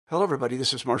Hello, everybody.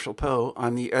 This is Marshall Poe.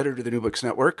 I'm the editor of the New Books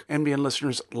Network. NBN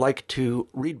listeners like to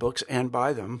read books and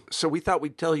buy them. So we thought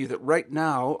we'd tell you that right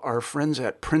now, our friends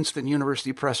at Princeton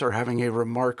University Press are having a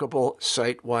remarkable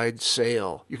site-wide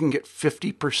sale. You can get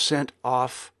 50%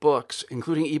 off books,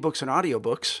 including ebooks and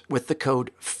audiobooks, with the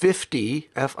code 50,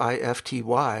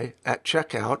 F-I-F-T-Y, at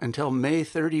checkout until May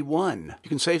 31. You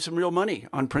can save some real money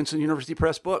on Princeton University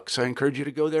Press books. I encourage you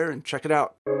to go there and check it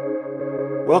out.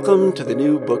 Welcome to the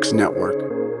New Books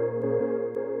Network.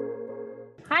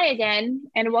 Hi again,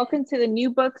 and welcome to the New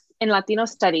Books in Latino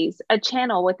Studies, a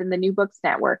channel within the New Books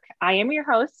Network. I am your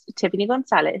host, Tiffany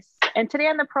Gonzalez, and today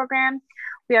on the program,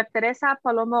 we have Teresa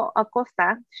Palomo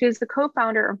Acosta. She is the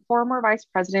co-founder and former vice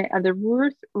president of the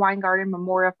Ruth Weingarten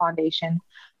Memorial Foundation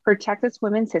for Texas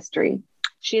Women's History.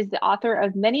 She is the author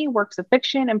of many works of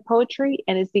fiction and poetry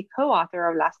and is the co-author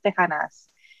of Las Tejanas,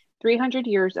 300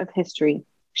 Years of History.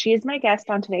 She is my guest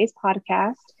on today's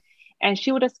podcast, and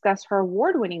she will discuss her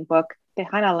award-winning book,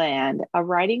 Tejana Land, a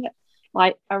writing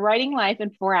life in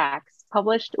 4 acts,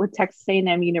 published with Texas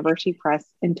A&M University Press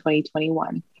in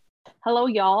 2021. Hello,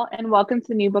 y'all, and welcome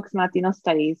to New Books in Latino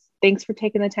Studies. Thanks for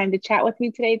taking the time to chat with me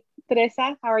today,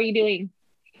 Teresa. How are you doing?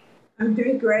 I'm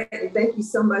doing great, and thank you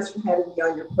so much for having me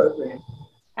on your program.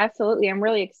 Absolutely. I'm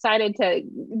really excited to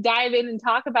dive in and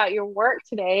talk about your work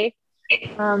today.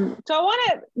 So I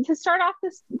want to start off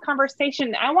this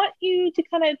conversation. I want you to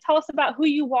kind of tell us about who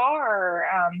you are,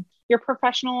 your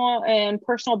professional and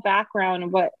personal background,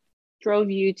 and what drove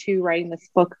you to writing this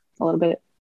book a little bit.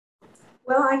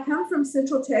 Well, I come from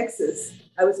Central Texas.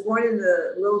 I was born in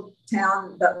a little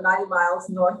town about 90 miles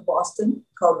north of Austin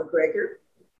called McGregor.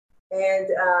 And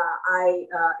I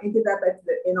ended up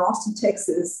in Austin,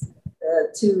 Texas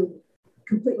to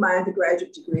complete my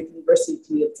undergraduate degree at the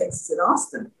University of Texas in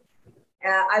Austin.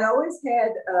 I'd always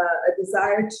had a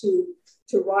desire to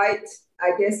write,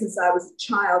 I guess, since I was a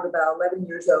child, about 11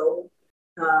 years old.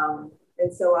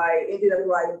 And so I ended up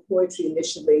writing poetry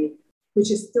initially, which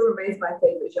still remains my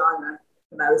favorite genre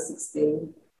when I was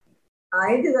 16.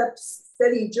 I ended up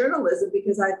studying journalism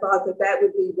because I thought that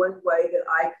would be one way that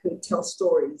I could tell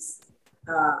stories.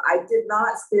 I did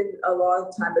not spend a lot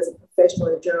of time as a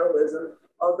professional in journalism,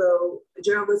 although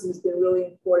journalism has been really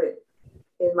important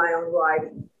in my own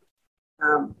writing.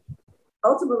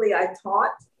 Ultimately, I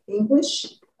taught English,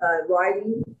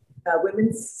 writing,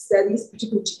 women's studies,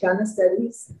 particularly Chicana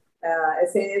studies, at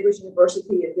St. Andrews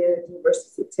University and then at the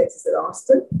University of Texas at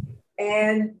Austin.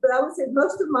 But I would say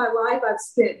most of my life I've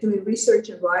spent doing research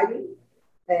and writing.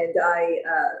 And I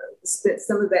spent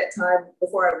some of that time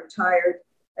before I retired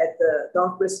at the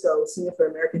Don Frisco Center for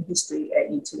American History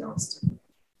at UT Austin.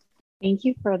 Thank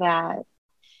you for that.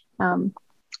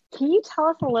 Can you tell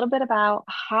us a little bit about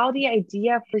how the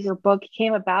idea for your book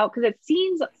came about? Because it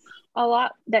seems a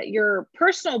lot that your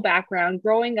personal background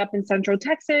growing up in Central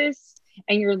Texas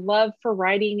and your love for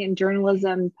writing and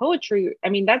journalism, poetry, I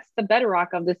mean, that's the bedrock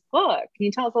of this book. Can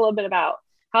you tell us a little bit about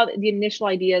how the initial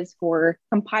ideas for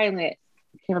compiling it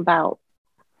came about?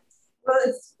 Well,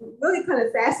 it's really kind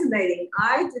of fascinating.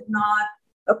 I did not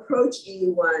approach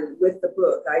anyone with the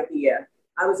book idea.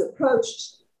 I was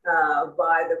approached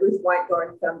by the Ruth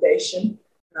Weingarten Foundation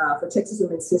for Texas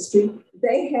Women's History.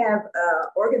 They have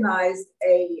organized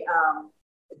a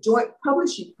joint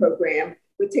publishing program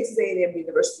with Texas A&M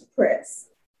University Press.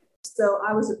 So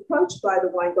I was approached by the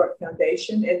Weingarten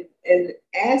Foundation and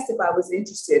asked if I was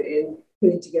interested in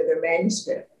putting together a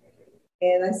manuscript.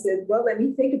 And I said, well, let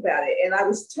me think about it. And I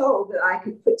was told that I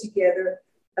could put together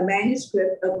a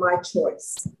manuscript of my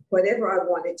choice, whatever I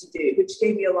wanted to do, which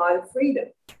gave me a lot of freedom.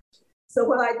 So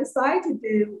what I decided to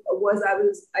do was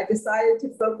I decided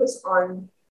to focus on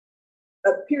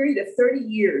a period of 30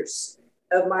 years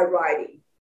of my writing.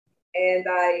 And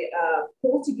I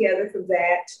pulled together from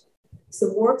that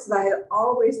some works that I had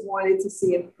always wanted to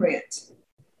see in print.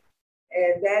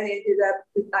 And that ended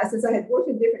up, since I had worked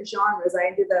in different genres, I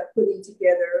ended up putting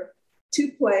together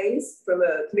 2 plays from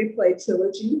a 3-play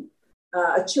trilogy,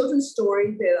 a children's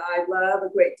story that I love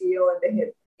a great deal, and they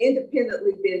had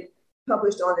independently been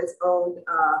published on its own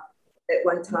at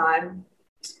one time.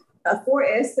 4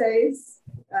 essays,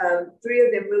 3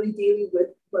 of them really dealing with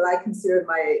what I consider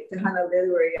my Tejana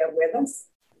literary abuelas.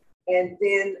 And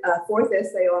then a 4th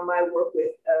essay on my work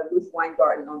with Ruth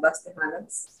Weingarten on Las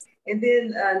Tejanas. And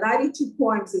then 92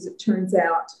 poems, as it turns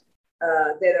out,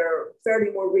 that are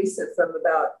fairly more recent from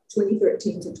about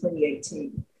 2013 to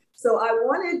 2018. So I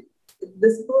wanted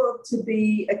this book to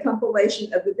be a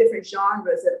compilation of the different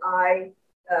genres that I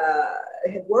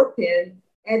had worked in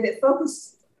and that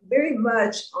focused very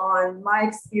much on my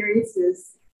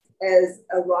experiences as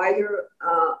a writer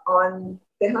on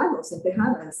Tejanos and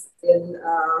Tejanas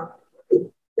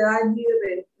that I knew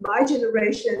of in my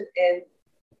generation and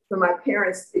from my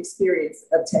parents' experience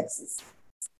of Texas.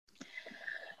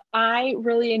 I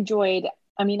enjoyed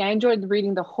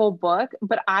reading the whole book,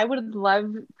 but I would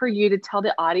love for you to tell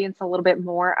the audience a little bit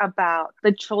more about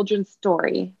the children's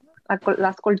story,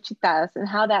 Las Colchitas, and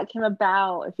how that came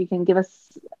about. If you can give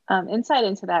us insight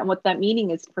into that and what that meaning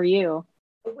is for you.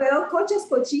 Well, Conchas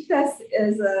Colchitas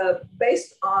is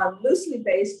loosely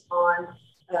based on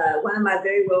one of my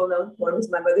very well-known poems,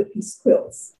 My Mother Peace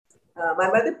Quilts. My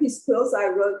Mother Peace Quilts I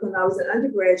wrote when I was an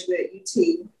undergraduate at UT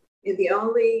in the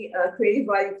only creative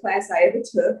writing class I ever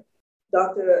took.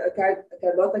 Dr.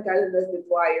 Carlota Cardenas de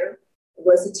Dwyer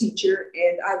was a teacher,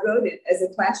 and I wrote it as a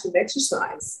classroom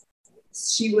exercise.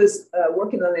 She was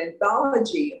working on an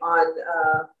anthology on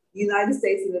the United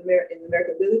States and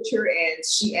American literature, and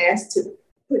she asked to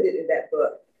put it in that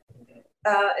book.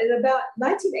 In about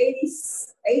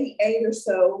 1988 or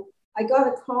so, I got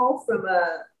a call from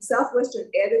a Southwestern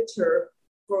editor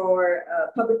for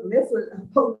Public Mifflin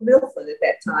at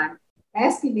that time,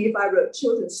 asking me if I wrote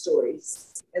children's stories.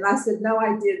 And I said, no,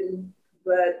 I didn't,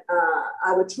 but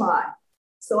I would try.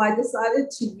 So I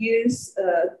decided to use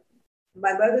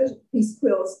My Mother's Peace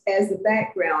Quilts as the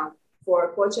background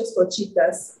for Conchas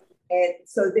Colchitas. And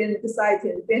so then decided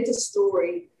to invent a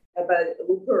story about a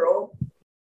little girl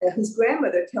whose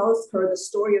grandmother tells her the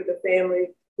story of the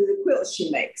family through the quilts she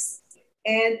makes.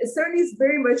 And it certainly is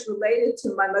very much related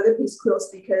to My Mother Peace Quilts,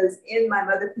 because in My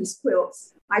Mother Peace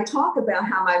Quilts, I talk about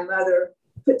how my mother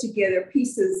put together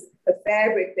pieces of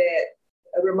fabric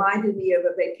that reminded me of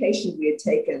a vacation we had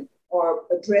taken or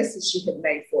dresses she had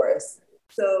made for us.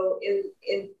 So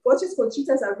in Conchas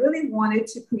Colchitas, I really wanted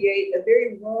to create a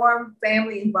very warm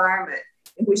family environment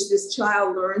in which this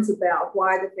child learns about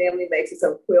why the family makes its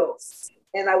own quilts.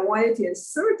 And I wanted to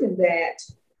insert in that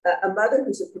a mother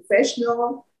who's a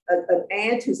professional, an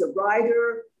aunt who's a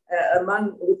writer,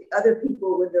 with other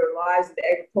people in their lives in the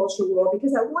agricultural world,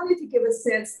 because I wanted to give a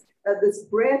sense of this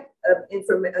breadth of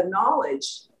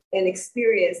knowledge and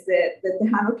experience that the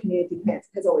Tejano community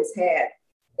has always had.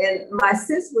 And my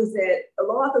sense was that a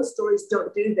lot of those stories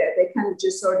don't do that. They kind of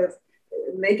just sort of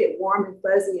make it warm and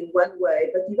fuzzy in one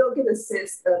way, but you don't get a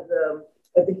sense of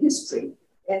the history.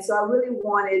 And so I really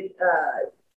wanted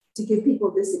to give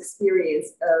people this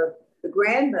experience of the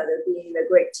grandmother being a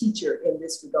great teacher in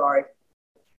this regard,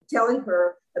 telling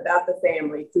her about the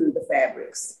family through the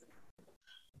fabrics.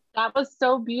 That was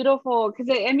so beautiful, because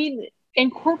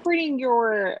incorporating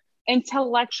your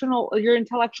intellectual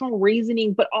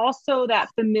reasoning, but also that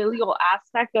familial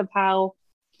aspect of how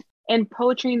in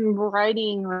poetry and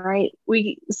writing, right,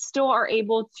 we still are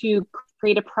able to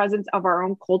create a presence of our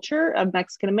own culture, of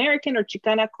Mexican American or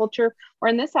Chicana culture, or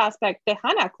in this aspect,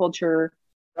 Tejana culture,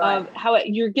 right, of how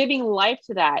you're giving life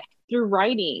to that through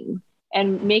writing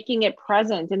and making it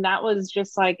present. And that was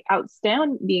just like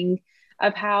outstanding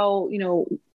of how,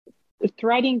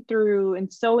 threading through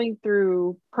and sewing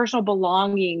through personal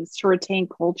belongings to retain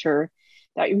culture,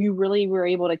 that you really were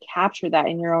able to capture that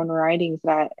in your own writings,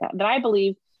 that I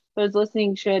believe those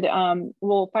listening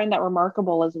will find that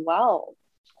remarkable as well.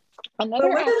 Go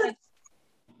ahead.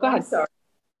 I'm sorry.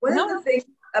 One of the things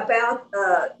about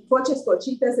Conchas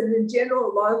Colchitas, and in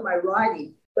general, a lot of my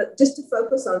writing, but just to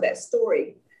focus on that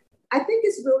story, I think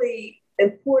it's really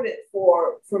important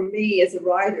for me as a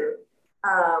writer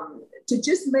to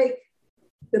just make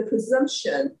the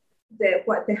presumption that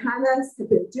what Tejanas have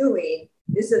been doing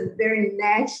is a very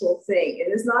natural thing,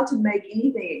 and it's not to make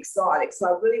anything exotic. So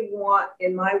I really want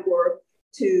in my work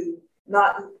to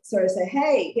not sort of say,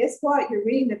 hey, guess what? You're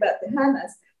reading about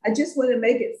Tejanas. I just want to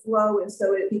make it flow, and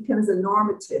so it becomes a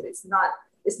normative. It's not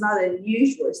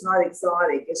unusual. It's not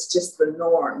exotic. It's just the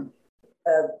norm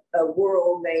of a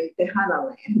world named Tejana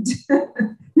land.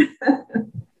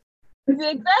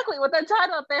 Exactly what the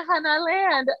title, Tejana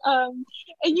land.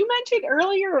 And you mentioned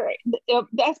earlier,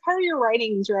 as part of your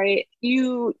writings, right?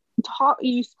 You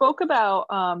spoke about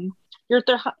your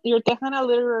Tejana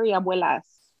literary abuelas.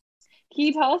 Can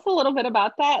you tell us a little bit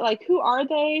about that? Like, who are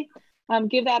they?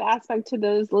 Give that aspect to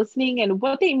those listening and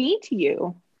what they mean to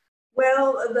you.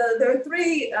 Well, there are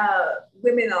three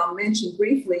women I'll mention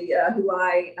briefly and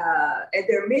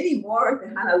there are many more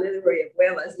Tejana literary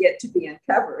abuelas yet to be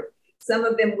uncovered. Some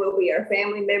of them will be our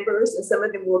family members, and some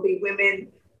of them will be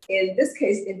women, in this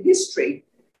case, in history,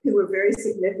 who were very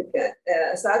significant.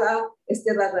 Sara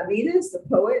Estela Ramirez, the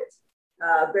poet,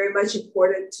 very much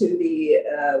important to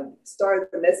the start of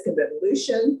the Mexican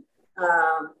Revolution.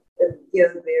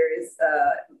 There is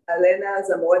Elena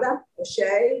Zamora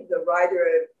O'Shea, the writer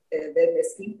of El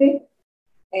Mezquite,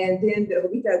 and then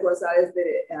Rita Gonzalez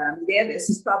de Mireles,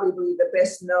 who's probably the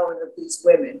best known of these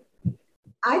women.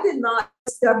 I did not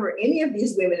discover any of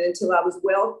these women until I was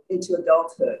well into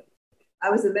adulthood. I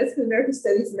was a Mexican American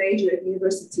Studies major at the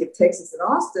University of Texas in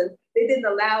Austin. They didn't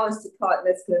allow us to call it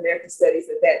Mexican American Studies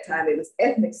at that time. It was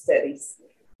ethnic studies.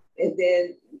 And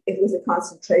then it was a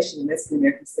concentration in Mexican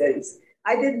American Studies.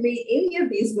 I didn't meet any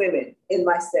of these women in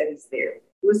my studies there.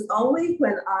 It was only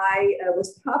when I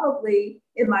was probably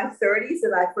in my 30s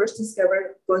that I first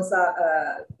discovered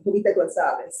Jovita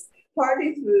Gonzalez,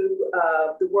 partly through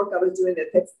the work I was doing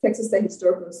at the Texas State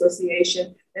Historical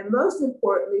Association, and most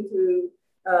importantly through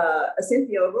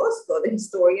Cynthia Orozco, the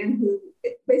historian, who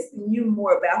basically knew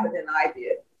more about her than I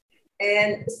did.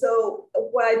 And so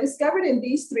what I discovered in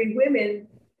these three women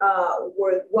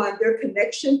were, one, their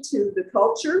connection to the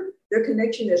culture, their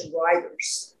connection as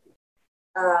writers.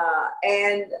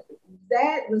 And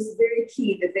that was very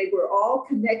key, that they were all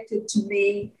connected to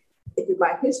me, to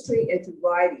my history and to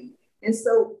writing. And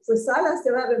so for Salas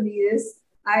de Ramirez,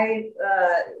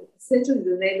 essentially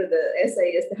the name of the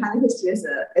essay is Tejana History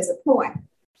as a Poem,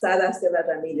 Salas de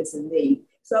Ramirez and me.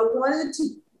 So I wanted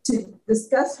to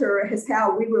discuss her as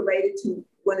how we related to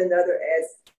one another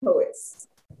as poets.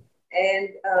 And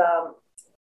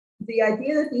the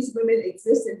idea that these women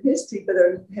exist in history but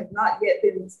have not yet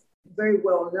been very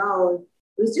well known,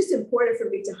 it was just important for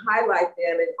me to highlight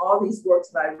them in all these works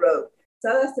that I wrote.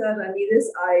 Salas de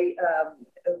Ramirez, I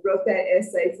wrote that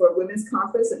essay for a women's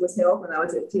conference that was held when I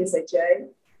was at TSHA.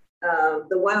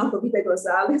 The one on Jovita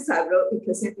Gonzalez I wrote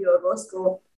because Cynthia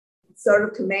Orozco sort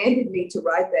of commanded me to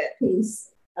write that piece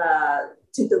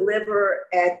to deliver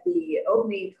at the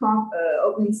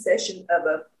opening session of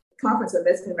a conference on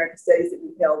Mexican American Studies that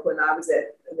we held when I was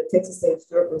at the Texas State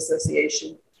Historical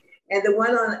Association. And the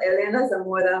one on Elena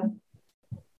Zamora,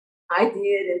 I did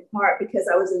in part because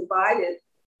I was invited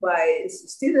by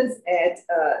students at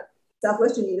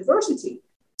Southwestern University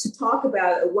to talk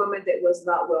about a woman that was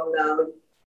not well known.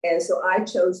 And so I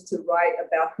chose to write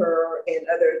about her and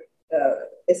other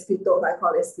escritoras, I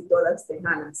call escritoras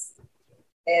tejanas.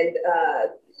 And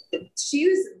she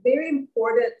was very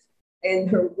important, and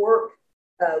her work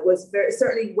was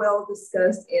certainly well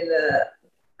discussed in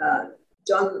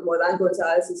John Moran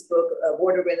Gonzalez's book,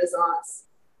 Border Renaissance,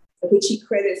 which he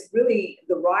credits really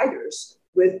the writers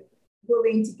with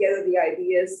pulling together the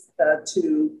ideas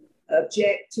to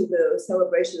object to the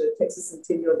celebration of the Texas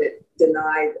Centennial that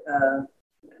denied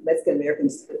Mexican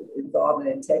Americans involvement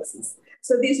in Texas.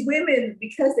 So these women,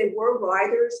 because they were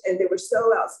writers and they were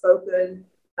so outspoken,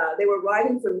 they were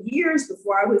writing from years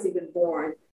before I was even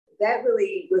born. That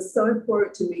really was so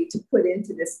important to me to put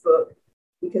into this book,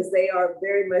 because they are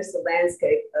very much the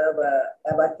landscape of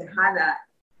a Tejana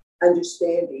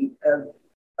understanding of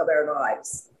our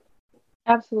lives.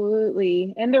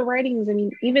 Absolutely. And their writings, I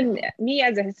mean, even me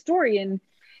as a historian,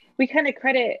 we kind of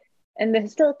credit, in the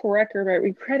historical record, right,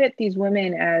 we credit these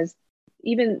women as,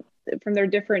 even from their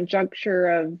different juncture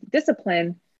of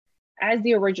discipline, as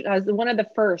the original, as one of the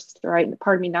first, right,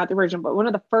 pardon me, not the original, but one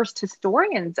of the first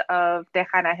historians of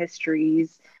Tejana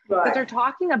histories, because Right. they're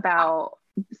talking about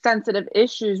sensitive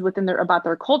issues within about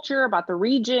their culture, about the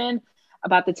region,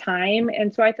 about the time.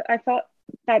 And so I thought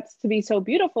that's to be so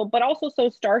beautiful, but also so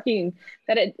starking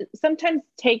that it sometimes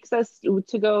takes us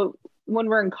to go, when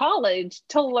we're in college,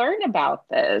 to learn about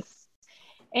this.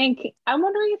 And I'm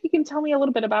wondering if you can tell me a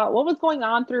little bit about what was going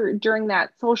on during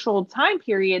that social time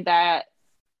period that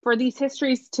for these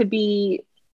histories to be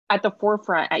at the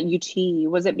forefront at UT.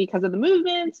 Was it because of the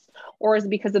movements, or is it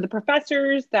because of the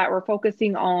professors that were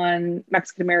focusing on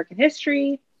Mexican American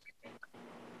history?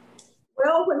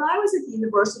 Well, when I was at the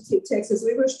University of Texas,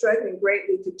 we were struggling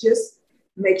greatly to just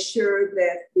make sure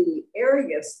that the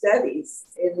area of studies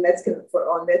on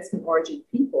Mexican origin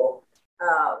people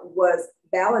was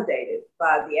validated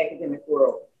by the academic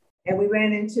world. And we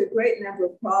ran into a great number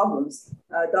of problems.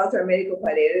 Dr. Americo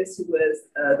Paredes, who was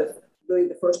really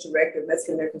the first director of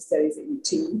Mexican American Studies at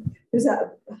UT, who's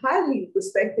a highly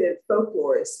respected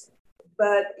folklorist.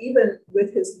 But even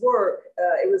with his work,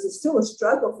 it was still a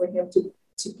struggle for him to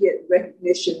get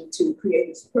recognition to create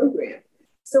this program.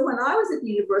 So when I was at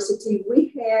the university,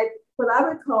 we had what I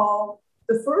would call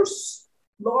the first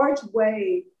large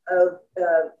wave of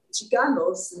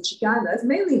Chicanos and Chicanas,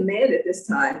 mainly men at this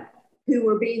time, who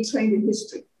were being trained in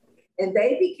history. And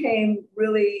they became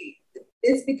really,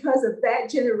 it's because of that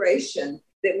generation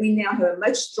that we now have a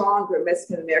much stronger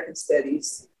Mexican American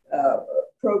Studies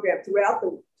program throughout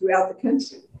the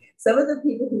country. Some of the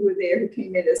people who were there, who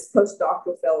came in as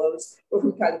postdoctoral fellows, were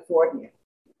from California.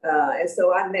 And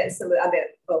so I met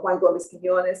Juan Gomez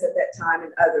Quinones at that time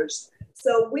and others.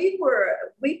 So we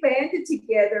banded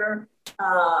together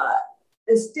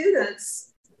as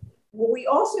students. Well, we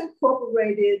also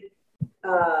incorporated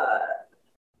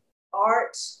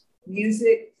art,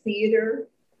 music, theater,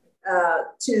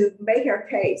 to make our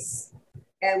case.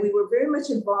 And we were very much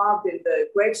involved in the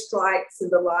great strikes and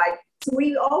the like. So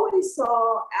we always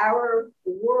saw our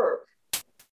work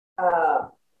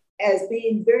as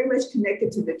being very much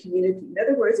connected to the community. In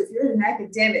other words, if you're an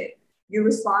academic, your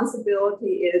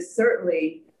responsibility is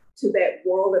certainly to that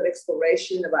world of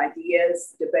exploration of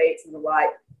ideas, debates, and the like.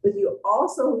 But you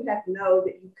also have to know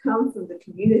that you come from the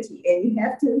community, and you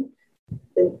have to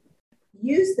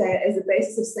use that as a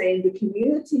basis of saying the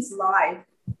community's life,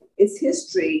 its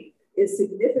history, is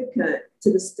significant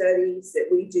to the studies that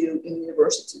we do in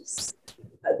universities.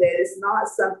 That it's not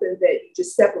something that you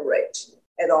just separate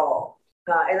at all.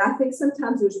 And I think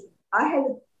sometimes I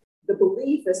had the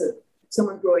belief as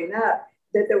someone growing up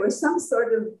that there was some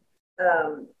sort of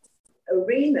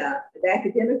arena, the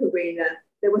academic arena,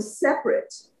 that was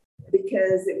separate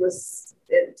because it was,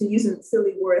 to use a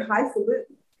silly word,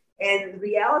 highfalutin. And the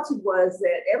reality was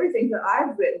that everything that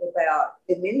I've written about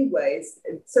in many ways,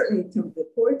 and certainly in terms of the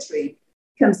poetry,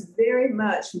 comes very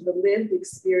much from the lived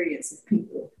experience of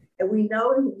people. And we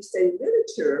know when we study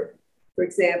literature, for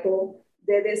example,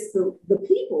 that it's the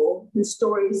people whose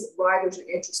stories writers are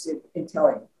interested in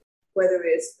telling, whether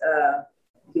it's,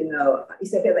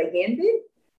 Isabel Allende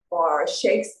or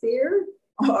Shakespeare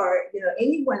or,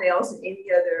 anyone else in any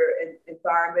other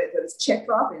environment, that was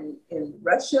Chekhov in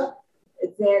Russia,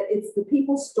 that it's the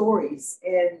people's stories.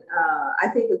 And I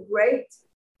think a great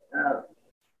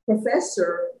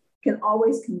professor can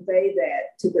always convey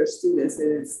that to their students.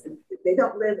 And they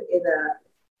don't live in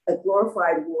a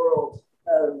glorified world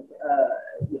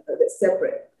that's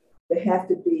separate. They have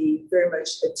to be very much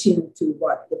attuned to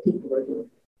what the people are doing.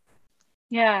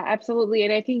 Yeah, absolutely.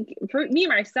 And I think for me,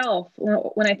 myself,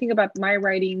 when I think about my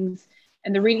writings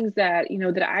and the readings that,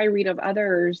 that I read of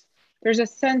others, there's a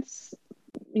sense,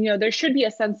 there should be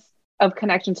a sense of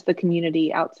connection to the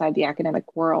community outside the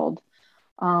academic world.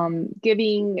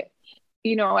 Giving,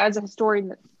 as a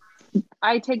historian,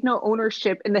 I take no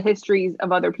ownership in the histories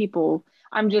of other people.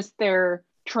 I'm just their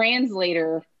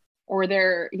translator, or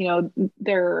their,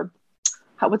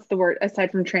 what's the word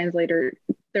aside from translator,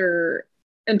 their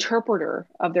interpreter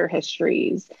of their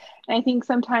histories. And I think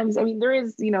sometimes, there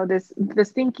is,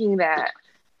 this thinking that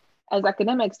as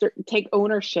academics take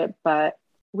ownership, but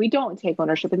we don't take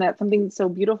ownership. And that's something so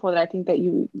beautiful that I think that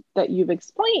you've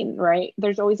explained, right?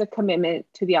 There's always a commitment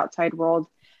to the outside world,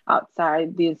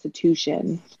 outside the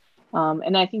institution.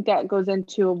 And I think that goes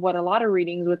into what a lot of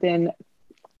readings within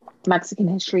Mexican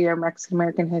history or Mexican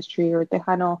American history or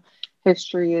Tejano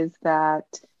history is, that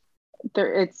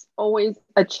it's always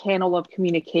a channel of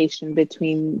communication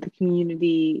between the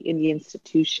community and the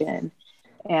institution,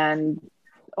 and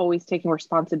always taking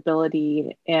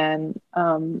responsibility and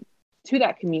to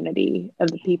that community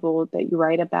of the people that you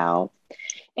write about.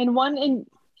 And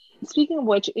speaking of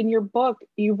which, in your book,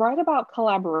 you write about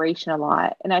collaboration a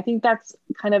lot. And I think that's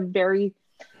kind of very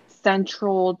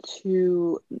central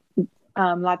to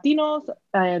Latinos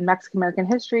and Mexican American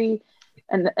history.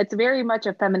 And it's very much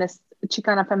a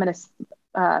Chicana feminist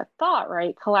thought,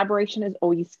 right? Collaboration is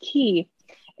always key.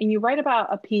 And you write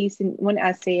about a piece in one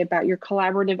essay about your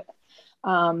collaborative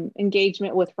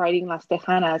engagement with writing Las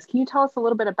Tejanas. Can you tell us a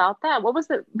little bit about that? What was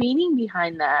the meaning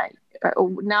behind that?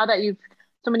 Now that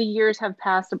so many years have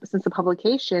passed since the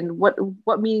publication,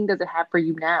 what meaning does it have for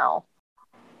you now?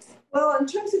 Well, in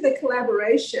terms of the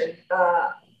collaboration,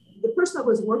 the person I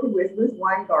was working with, Ruth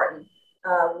Weingarten,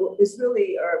 was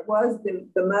the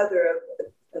mother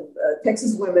of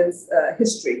Texas women's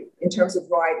history in terms of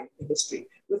writing history.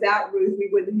 Without Ruth, we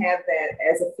wouldn't have that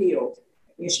as a field.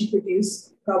 She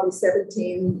produced probably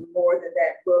 17 more than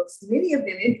that books, many of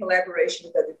them in collaboration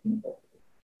with other people.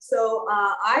 So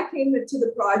I came into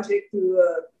the project through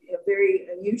a very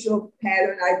unusual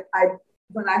pattern.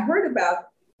 When I heard about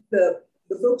the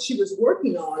book she was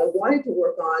working on or wanted to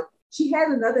work on, she had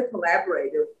another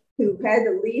collaborator who had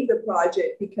to leave the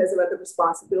project because of other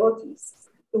responsibilities.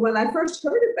 But when I first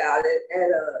heard about it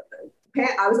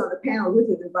I was on the panel Ruth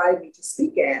had invited me to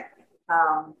speak at.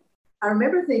 I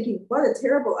remember thinking, what a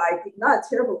terrible idea, not a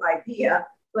terrible idea,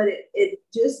 but it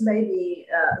just made me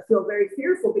feel very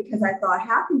fearful, because I thought,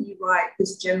 how can you write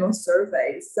this general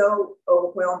survey? It's so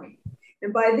overwhelming.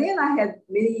 And by then I had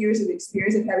many years of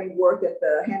experience of having worked at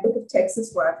the Handbook of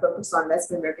Texas, where I focused on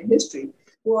Mexican American history.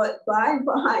 Well, by and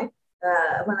by,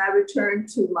 when I returned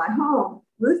to my home,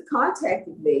 Ruth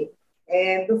contacted me.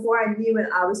 And before I knew it,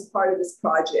 I was part of this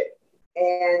project.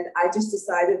 And I just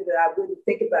decided that I wouldn't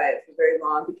think about it for very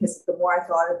long, because the more I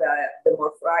thought about it, the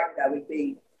more frightened I would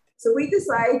be. So we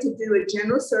decided to do a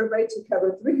general survey to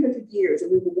cover 300 years.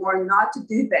 And we were warned not to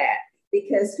do that,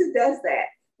 because who does that?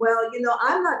 Well,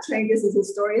 I'm not trained as a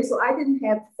historian, so I didn't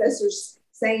have professors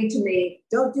saying to me,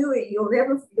 don't do it, you'll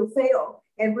fail.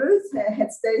 And Ruth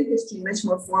had studied history much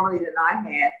more formally than I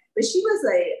had, but she was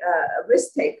a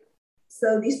risk taker.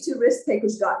 So these two risk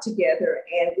takers got together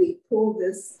and we pulled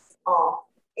this off.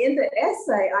 In the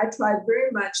essay, I tried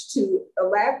very much to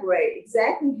elaborate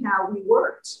exactly how we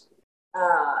worked.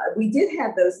 We did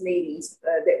have those meetings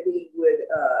that we would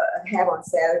have on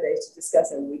Saturdays to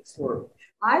discuss our week's work.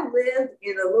 I lived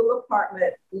in a little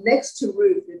apartment next to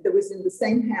Ruth that was in the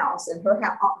same house, and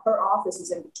her office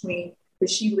was in between where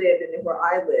she lived and where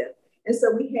I lived. And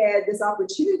so we had this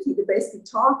opportunity to basically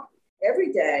talk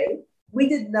every day. We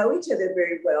didn't know each other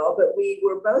very well, but we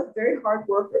were both very hard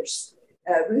workers.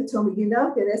 Ruth told me,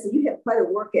 Vanessa, you have quite a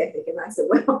work ethic. And I said,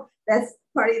 well, that's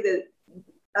part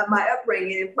of my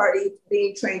upbringing and part of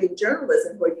being trained in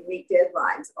journalism where you meet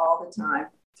deadlines all the time.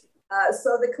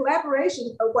 So the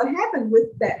collaboration of what happened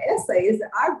with that essay is that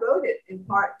I wrote it in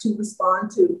part to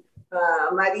respond to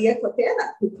Maria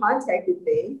Cotena, who contacted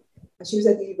me. She was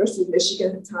at the University of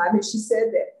Michigan at the time, and she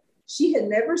said that she had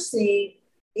never seen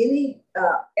any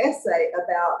essay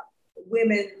about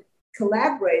women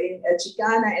collaborating, a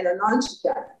Chicana and a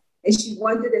non-Chicana. And she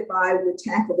wondered if I would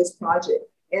tackle this project.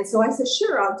 And so I said,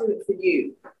 sure, I'll do it for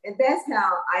you. And that's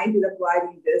how I ended up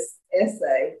writing this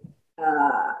essay,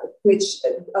 which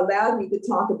allowed me to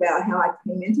talk about how I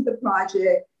came into the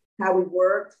project, how we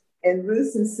worked, and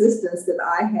Ruth's insistence that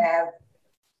I have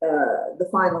the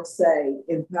final say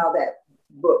in how that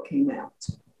book came out.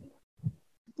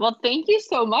 Well, thank you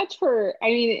so much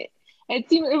it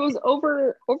seemed it was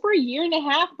over a year and a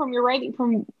half from your writing,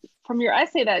 from your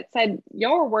essay that said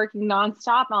you were working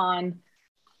nonstop on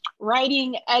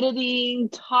writing, editing,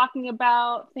 talking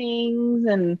about things.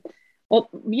 And well,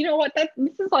 you know what?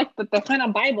 This is like the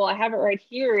Tejana Bible. I have it right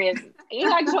here. And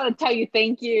I just want to tell you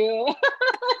thank you.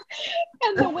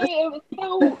 And the way it was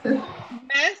so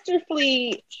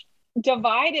masterfully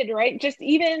divided, right? Just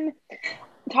even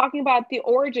talking about the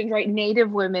origins, right?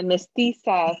 Native women,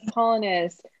 mestizas,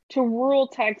 colonists, to rural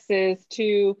Texas,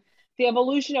 to the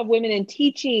evolution of women in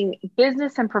teaching,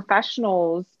 business and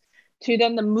professionals, to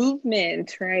then the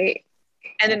movement, right?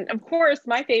 And then, of course,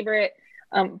 my favorite,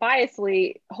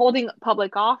 biasly, holding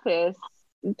public office,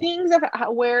 things of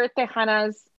where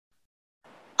Tejanas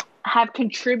have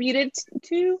contributed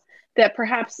to that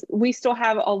perhaps we still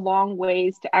have a long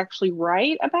ways to actually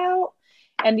write about.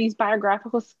 And these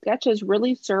biographical sketches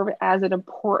really serve as an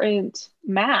important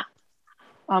map,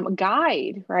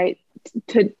 guide, right,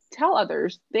 to tell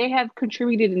others they have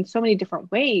contributed in so many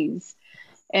different ways.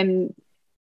 And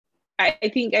I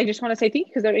think I just want to say thank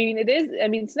you, because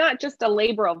it's not just a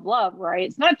labor of love, right?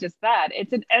 It's not just that.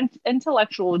 It's an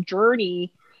intellectual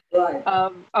journey, right,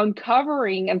 of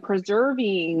uncovering and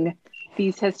preserving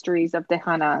these histories of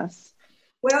Tejanas.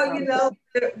 Well,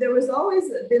 there was always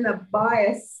been a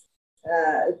bias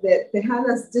that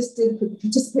Tejanas just didn't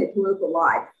participate in political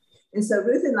life. And so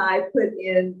Ruth and I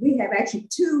we have actually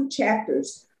 2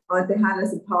 chapters on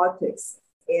Tejanas and politics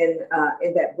in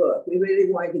that book. We really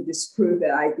wanted to disprove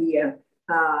that idea.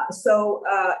 So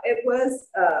it was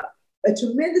a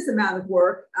tremendous amount of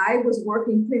work. I was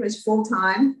working pretty much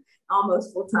full-time,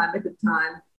 almost full-time at the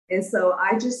time. And so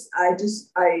I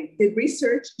did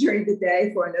research during the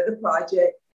day for another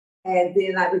project. And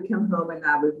then I would come home and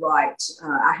I would write.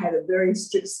 I had a very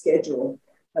strict schedule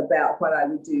about what I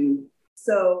would do.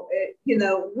 So,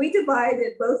 we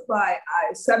divided both by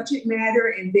subject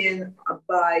matter and then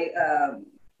by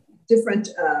different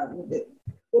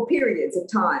periods of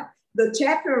time. The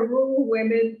chapter on rural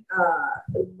women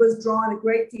was drawn a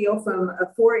great deal from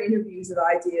 4 interviews that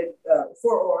I did,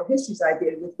 4 oral histories I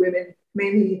did with women,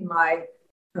 mainly in my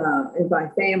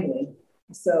family.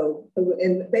 So,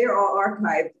 and they are all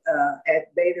archived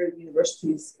at Baylor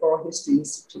University's Oral History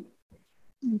Institute.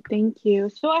 Thank you.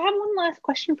 So I have one last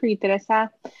question for you, Teresa.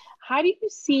 How do you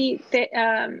see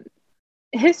the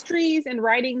histories and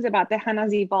writings about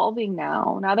Tejanas evolving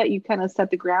now that you kind of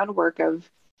set the groundwork of,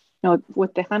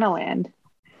 with Tejana land?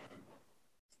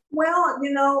 Well,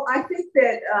 I think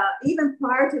that even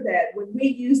prior to that, when we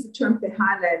used the term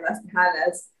Tejana and Las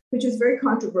Tejanas, which is very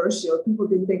controversial, people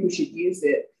didn't think we should use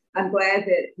it. I'm glad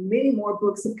that many more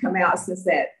books have come out since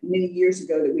that many years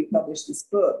ago that we published this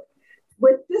book.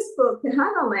 With this book,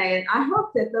 Tejana Land, I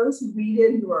hope that those who read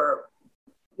it, who are,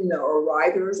 are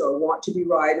writers or want to be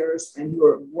writers and who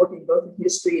are working both in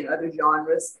history and other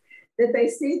genres, that they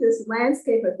see this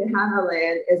landscape of Tejana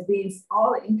Land as being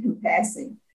all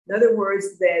encompassing. In other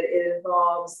words, that it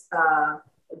involves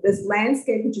this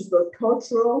landscape, which is both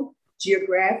cultural,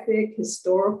 geographic,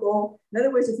 historical. In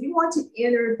other words, if you want to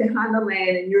enter Tejana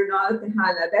Land and you're not a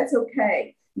Tejana, that's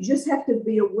okay. You just have to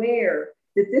be aware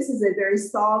that this is a very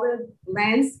solid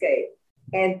landscape,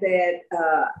 and that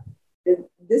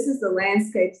this is the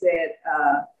landscape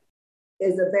that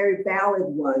is a very valid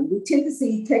one. We tend to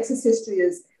see Texas history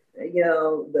as,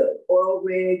 the oil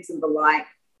rigs and the like,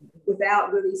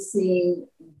 without really seeing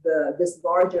this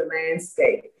larger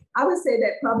landscape. I would say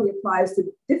that probably applies to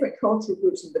different cultural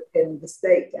groups in the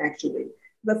state, actually.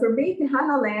 But for me,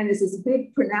 Tejano land is this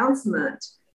big pronouncement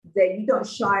that you don't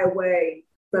shy away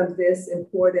from this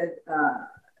important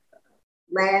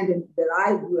land that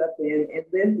I grew up in and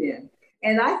lived in.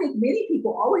 And I think many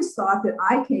people always thought that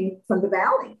I came from the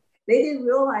Valley. They didn't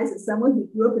realize that someone who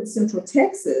grew up in Central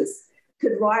Texas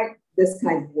could write this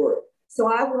kind of work. So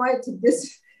I wanted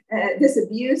to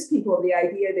disabuse people of the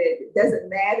idea that it doesn't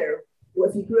matter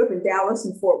if you grew up in Dallas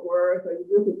and Fort Worth, or you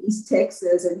grew up in East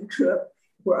Texas, or you grew up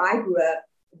where I grew up.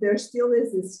 There still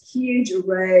is this huge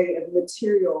array of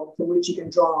material from which you can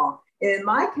draw. And in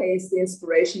my case, the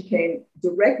inspiration came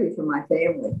directly from my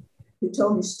family, who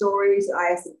told me stories.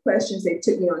 I asked them questions. They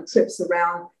took me on trips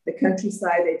around the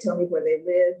countryside. They told me where they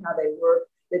lived, how they worked,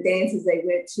 the dances they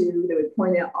went to. They would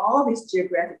point out all these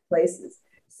geographic places.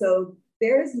 So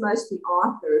they're as much the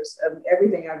authors of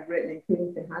everything I've written,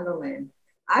 including Tejano land.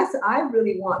 I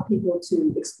really want people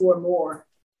to explore more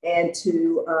and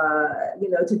to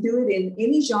do it in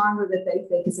any genre that they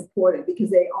think is important, because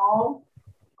they all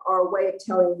are a way of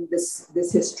telling this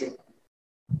history.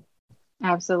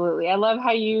 Absolutely. I love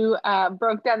how you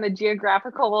broke down the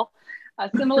geographical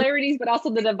similarities, but also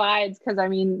the divides, because I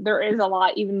mean, there is a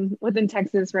lot even within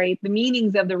Texas, right? The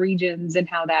meanings of the regions and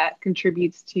how that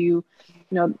contributes to,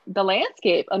 the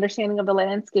landscape, understanding of the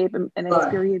landscape and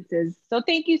experiences. So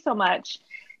thank you so much.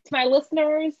 To my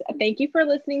listeners, thank you for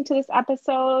listening to this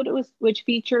episode, which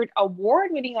featured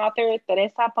award-winning author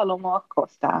Teresa Palomo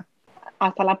Acosta.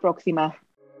 Hasta la próxima.